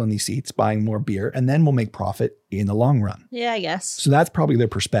more people in these seats buying more beer, and then we'll make profit in the long run. Yeah, I guess. So that's probably their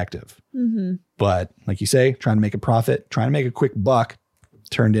perspective. Mm-hmm. But like you say, trying to make a profit, trying to make a quick buck,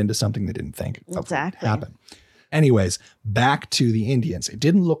 turned into something they didn't think would happen. Anyways, back to the Indians. It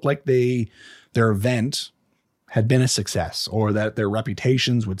didn't look like their event had been a success or that their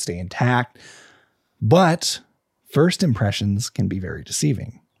reputations would stay intact. But first impressions can be very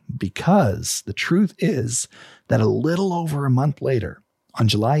deceiving, because the truth is that a little over a month later, on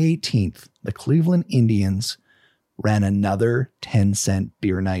July 18th, the Cleveland Indians ran another 10-cent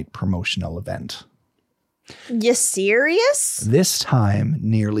beer night promotional event. You serious? This time,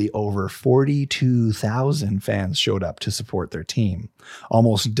 nearly over 42,000 fans showed up to support their team,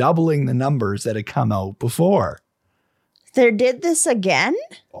 almost doubling the numbers that had come out before. They did this again?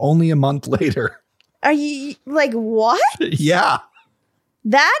 Only a month later. Are you like, what? Yeah.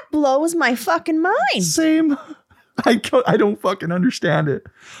 That blows my fucking mind. Same. I don't fucking understand it.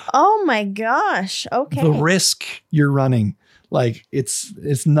 Oh my gosh. Okay. The risk you're running. Like,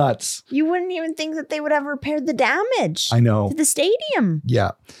 it's nuts. You wouldn't even think that they would have repaired the damage. I know. To the stadium.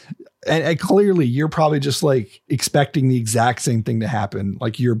 Yeah. And clearly you're probably just like expecting the exact same thing to happen.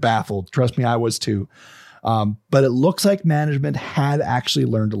 Like, you're baffled. Trust me, I was too. But it looks like management had actually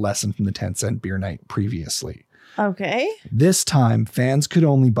learned a lesson from the 10-cent beer night previously. Okay. This time, fans could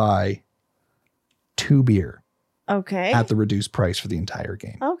only buy 2 beer. Okay. at the reduced price for the entire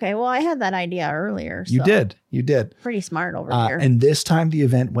game. Okay. Well, I had that idea earlier. You so did. Pretty smart over here. And this time the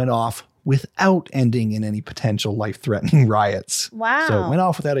event went off without ending in any potential life-threatening riots. Wow. So it went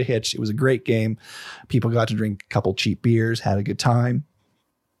off without a hitch. It was a great game. People got to drink a couple cheap beers, had a good time.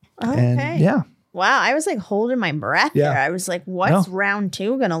 Okay. And yeah. Wow. I was like holding my breath Yeah. there. I was like, what's round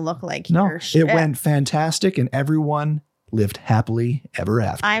 2 going to look like No, here? Shit. it went fantastic and everyone lived happily ever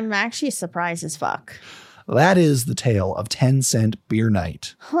after. I'm actually surprised as fuck. That is the tale of 10 Cent Beer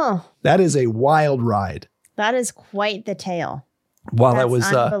Night. Huh. That is a wild ride. That is quite the tale. While That's I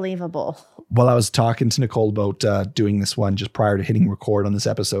was unbelievable. while I was talking to Nicole about doing this one just prior to hitting record on this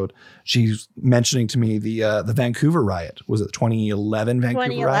episode, she's mentioning to me the Vancouver riot. Was it 2011 Vancouver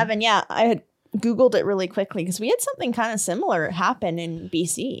 2011, riot? yeah. I had Googled it really quickly because we had something kind of similar happen in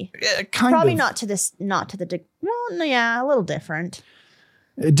BC. Yeah, kind Probably of. not to the well, no, yeah, a little different.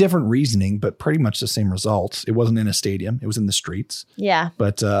 A different reasoning, but pretty much the same results. It wasn't in a stadium. It was in the streets. Yeah.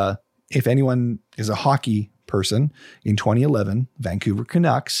 But if anyone is a hockey person, in 2011, Vancouver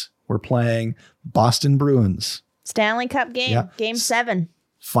Canucks were playing Boston Bruins. Stanley Cup game, Yeah. game 7.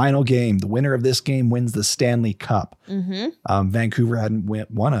 Final game. The winner of this game wins the Stanley Cup. Mm-hmm. Vancouver hadn't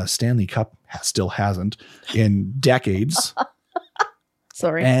won a Stanley Cup, still hasn't, in decades.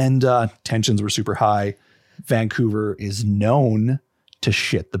 Sorry. And tensions were super high. Vancouver is known to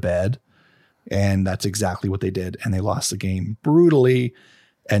shit the bed. And that's exactly what they did. And they lost the game brutally.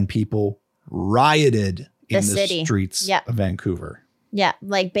 And people rioted in the city. streets Yep. of Vancouver. Yeah,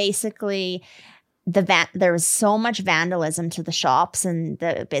 like basically there was so much vandalism to the shops and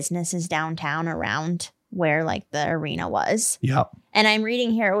the businesses downtown around where like the arena was. Yep. And I'm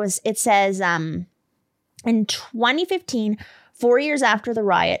reading here it says in 2015, 4 years after the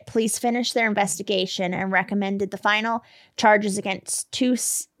riot, police finished their investigation and recommended the final charges against 2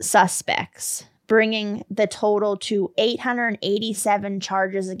 suspects, bringing the total to 887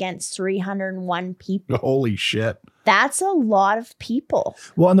 charges against 301 people. Holy shit. That's a lot of people.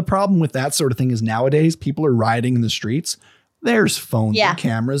 Well, and the problem with that sort of thing is nowadays people are rioting in the streets. There's phones Yeah. and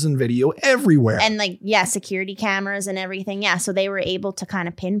cameras and video everywhere. And like, yeah, security cameras and everything. Yeah. So they were able to kind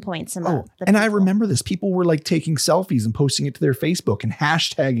of pinpoint some of the and I people. remember this. People were like taking selfies and posting it to their Facebook and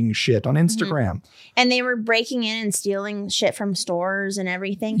hashtagging shit on Instagram. And they were breaking in and stealing shit from stores and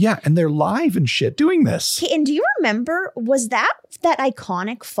everything. Yeah, and they're live and shit doing this. Okay, and do you remember, was that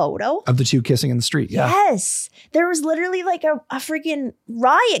iconic photo? Of the 2 kissing in the street. Yeah. Yes. There was literally like a freaking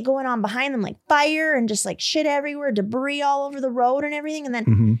riot going on behind them, like fire and just like shit everywhere, debris all over the road and everything. And then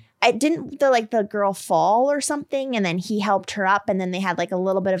Mhm. the girl fall or something, and then he helped her up, and then they had like a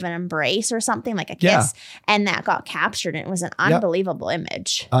little bit of an embrace or something, like a kiss, Yeah. and that got captured, and it was an unbelievable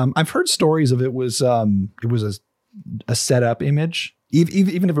image. I've heard stories of it was a setup image.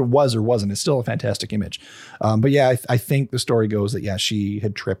 Even if it was or wasn't, it's still a fantastic image. But yeah, I think the story goes that, yeah, she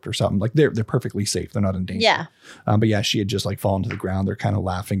had tripped or something. Like they're perfectly safe. They're not in danger. Yeah. But yeah, she had just like fallen to the ground. They're kind of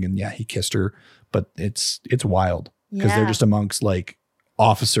laughing and yeah, he kissed her, but it's wild because they're Yeah. just amongst like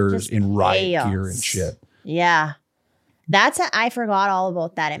officers Just in riot chaos. gear and shit. Yeah. I forgot all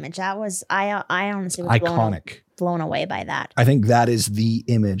about that image. That was, I honestly was Iconic. blown away by that. I think that is the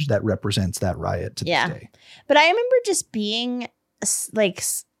image that represents that riot to Yeah. this day. But I remember just being like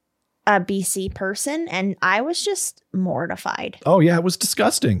a BC person, and I was just mortified. Oh yeah, it was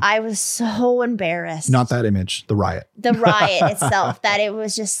disgusting. I was so embarrassed. Not that image, the riot. The riot itself, that it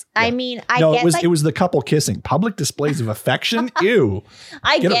was just, I mean, I No, get it was the couple kissing. Public displays of affection. Ew.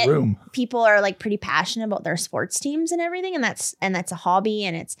 I Get get a room. people are like pretty passionate about their sports teams and everything, and that's a hobby,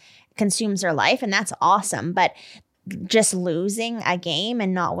 and it consumes their life, and that's awesome. But just losing a game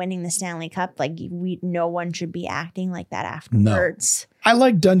and not winning the Stanley Cup, like no one should be acting like that afterwards. I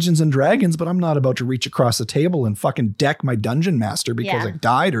like Dungeons and Dragons, but I'm not about to reach across the table and fucking deck my dungeon master because Yeah. I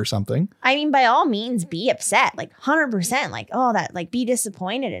died or something. I mean, by all means, be upset, like 100%, like, oh, that, like, be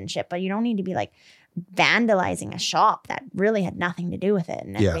disappointed and shit, but you don't need to be like vandalizing a shop that really had nothing to do with it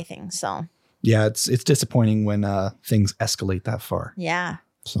and Yeah. everything. So, Yeah, it's disappointing when things escalate that far. yeah.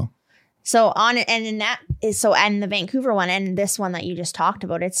 So on it, and in that is so, and the Vancouver one and this one that you just talked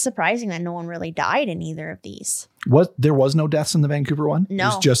about, it's surprising that no one really died in either of these. there was no deaths in the Vancouver one?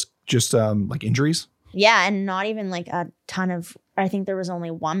 No. It was just like injuries? Yeah, and not even like a ton of. I think there was only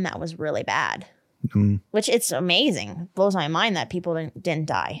one that was really bad, which it's amazing. Blows my mind that people didn't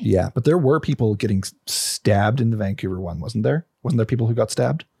die. Yeah, but there were people getting stabbed in the Vancouver one, wasn't there? Wasn't there people who got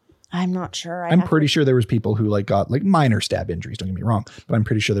stabbed? I'm not sure. I'm pretty sure there was people who like got like minor stab injuries. Don't get me wrong, but I'm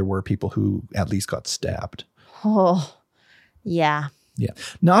pretty sure there were people who at least got stabbed. Oh, yeah. Yeah.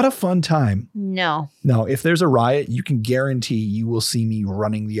 Not a fun time. No. No, if there's a riot, you can guarantee you will see me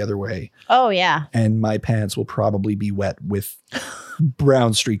running the other way. Oh, yeah. And my pants will probably be wet with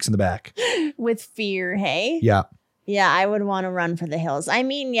brown streaks in the back. With fear, hey? Yeah. Yeah, I would want to run for the hills. I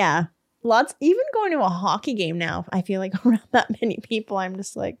mean, yeah. Even going to a hockey game now, I feel like around that many people, I'm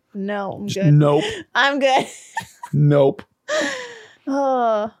just like, no, I'm good. Nope. I'm good. Nope.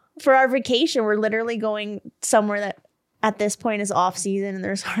 Oh, for our vacation, we're literally going somewhere that at this point is off season and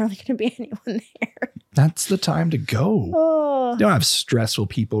there's hardly going to be anyone there. That's the time to go. Oh. You don't have stressful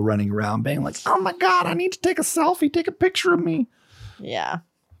people running around being like, oh my God, I need to take a selfie, take a picture of me. Yeah.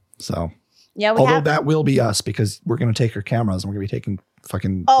 So, yeah, although that will be us because we're going to take our cameras and we're going to be taking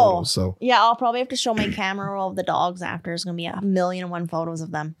fucking photos. So, yeah, I'll probably have to show my camera roll of the dogs after. There's going to be 1,000,001 photos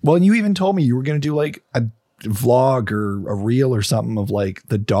of them. well, and you even told me you were going to do like a vlog or a reel or something of like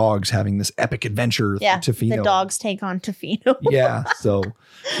the dogs having this epic adventure. Yeah, Tofino. the dogs take on Tofino. Yeah, so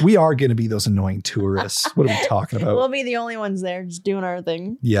we are going to be those annoying tourists. What are we talking about? We'll be the only ones there just doing our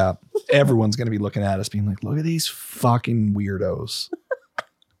thing. Yeah, everyone's going to be looking at us being like, look at these fucking weirdos.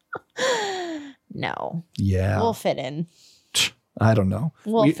 No. Yeah. We'll fit in. I don't know.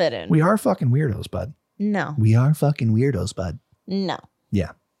 We'll fit in. We are fucking weirdos, bud. No. We are fucking weirdos, bud. No.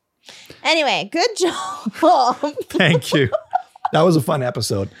 Yeah. Anyway, good job. Thank you. That was a fun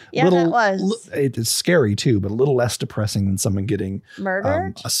episode. Yeah, that was. It's scary too, but a little less depressing than someone getting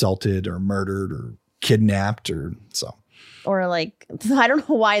Murdered? assaulted or murdered or kidnapped or so. Or like, I don't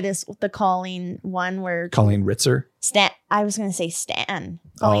know why the Colleen one where Colleen Ritzer. Stan, I was going to say Stan.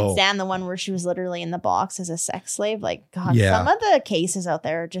 Colleen Oh. Stan, the one where she was literally in the box as a sex slave. Like, God, Yeah. some of the cases out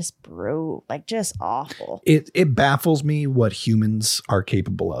there are just brutal, like just awful. It baffles me what humans are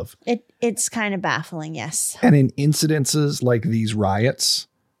capable of. It's kind of baffling, yes. And in incidences like these riots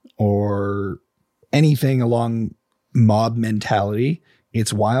or anything along mob mentality,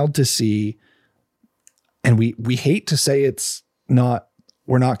 it's wild to see. And we hate to say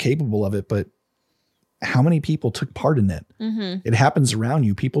we're not capable of it, but how many people took part in it? Mm-hmm. It happens around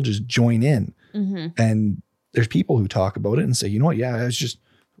you. People just join in. Mm-hmm. And there's people who talk about it and say, you know what? Yeah, I was just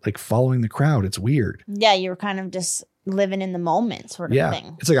like following the crowd. It's weird. Yeah, you're kind of just living in the moment sort of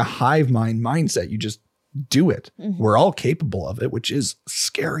thing. It's like a hive mind mindset. You just do it. Mm-hmm. We're all capable of it, which is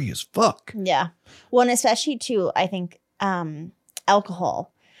scary as fuck. Yeah. Well, and especially too, I think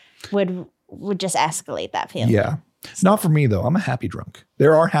alcohol would just escalate that feeling. Yeah. Not for me though. I'm a happy drunk.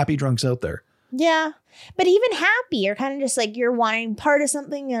 There are happy drunks out there. Yeah. But even happy, you're kind of just like you're wanting part of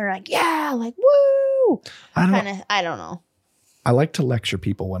something and you're like, yeah, like woo. I don't know. I like to lecture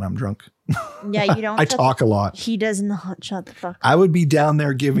people when I'm drunk. Yeah, you don't. I talk a lot. He does not shut the fuck up. I would be down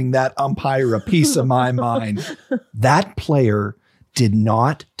there giving that umpire a piece of my mind. That player did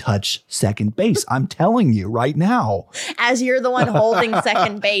not touch second base. I'm telling you right now. As you're the one holding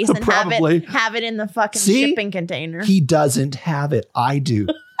second base and Probably. have it in the fucking See? shipping container. He doesn't have it. I do.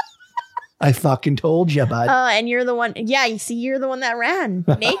 I fucking told you, bud. And you're the one. Yeah, you see, you're the one that ran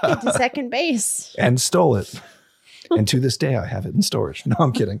naked to second base. And stole it. And to this day, I have it in storage. No,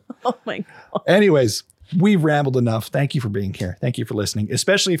 I'm kidding. Oh my God. Anyways, we've rambled enough. Thank you for being here. Thank you for listening,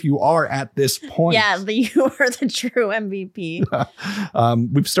 especially if you are at this point. Yeah, you are the true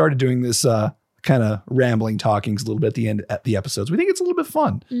MVP. We've started doing this kind of rambling talkings a little bit at the end at the episodes. We think it's a little bit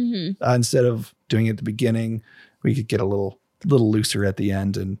fun. Mm-hmm. Instead of doing it at the beginning, we could get a little looser at the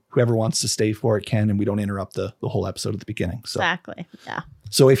end, and whoever wants to stay for it can, and we don't interrupt the whole episode at the beginning. So. Exactly. Yeah.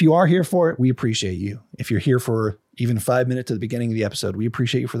 So if you are here for it, we appreciate you. If you're here for even 5 minutes at the beginning of the episode, we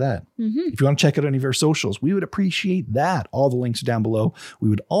appreciate you for that. Mm-hmm. If you want to check out any of our socials, we would appreciate that. All the links are down below. We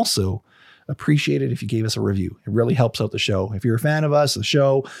would also appreciate it if you gave us a review. It really helps out the show. If you're a fan of us, the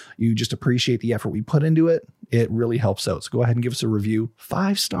show, you just appreciate the effort we put into it, it really helps out. So go ahead and give us a review.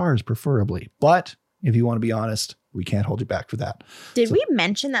 5 stars preferably. But if you want to be honest, we can't hold you back for that. Did we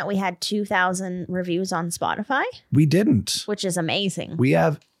mention that we had 2,000 reviews on Spotify? We didn't. Which is amazing. We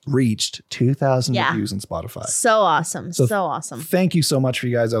have reached 2,000 reviews on Spotify. So awesome. So awesome. Thank you so much for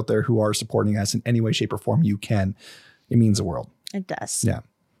you guys out there who are supporting us in any way, shape, or form you can. It means the world. It does. Yeah.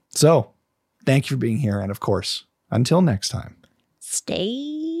 So thank you for being here. And of course, until next time,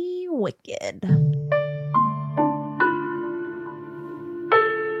 stay wicked.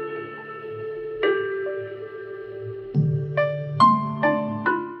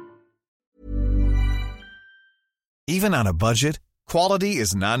 Even on a budget, quality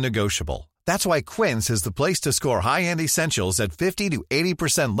is non-negotiable. That's why Quince is the place to score high-end essentials at 50 to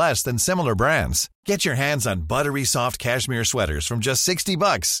 80% less than similar brands. Get your hands on buttery soft cashmere sweaters from just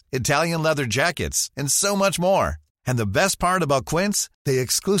 $60, Italian leather jackets, and so much more. And the best part about Quince, they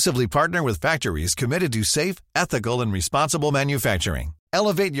exclusively partner with factories committed to safe, ethical, and responsible manufacturing.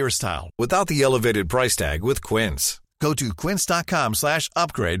 Elevate your style without the elevated price tag with Quince. Go to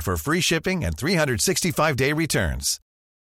quince.com/upgrade for free shipping and 365-day returns.